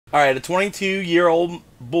All right, a 22-year-old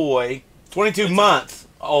boy,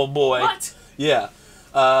 22-month-old boy. What? Yeah.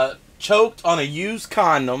 Choked on a used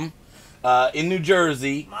condom in New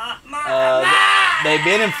Jersey. They've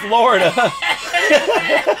been in Florida.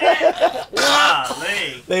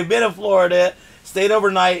 They've been in Florida, stayed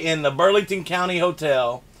overnight in the Burlington County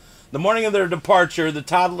Hotel. The morning of their departure, the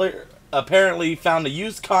toddler apparently found a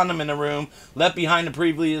used condom in the room left behind the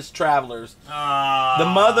previous travelers.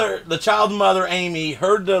 The child's mother, Amy,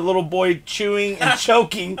 heard the little boy chewing and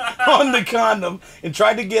choking on the condom and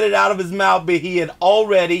tried to get it out of his mouth, but he had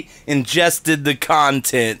already ingested the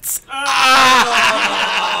contents.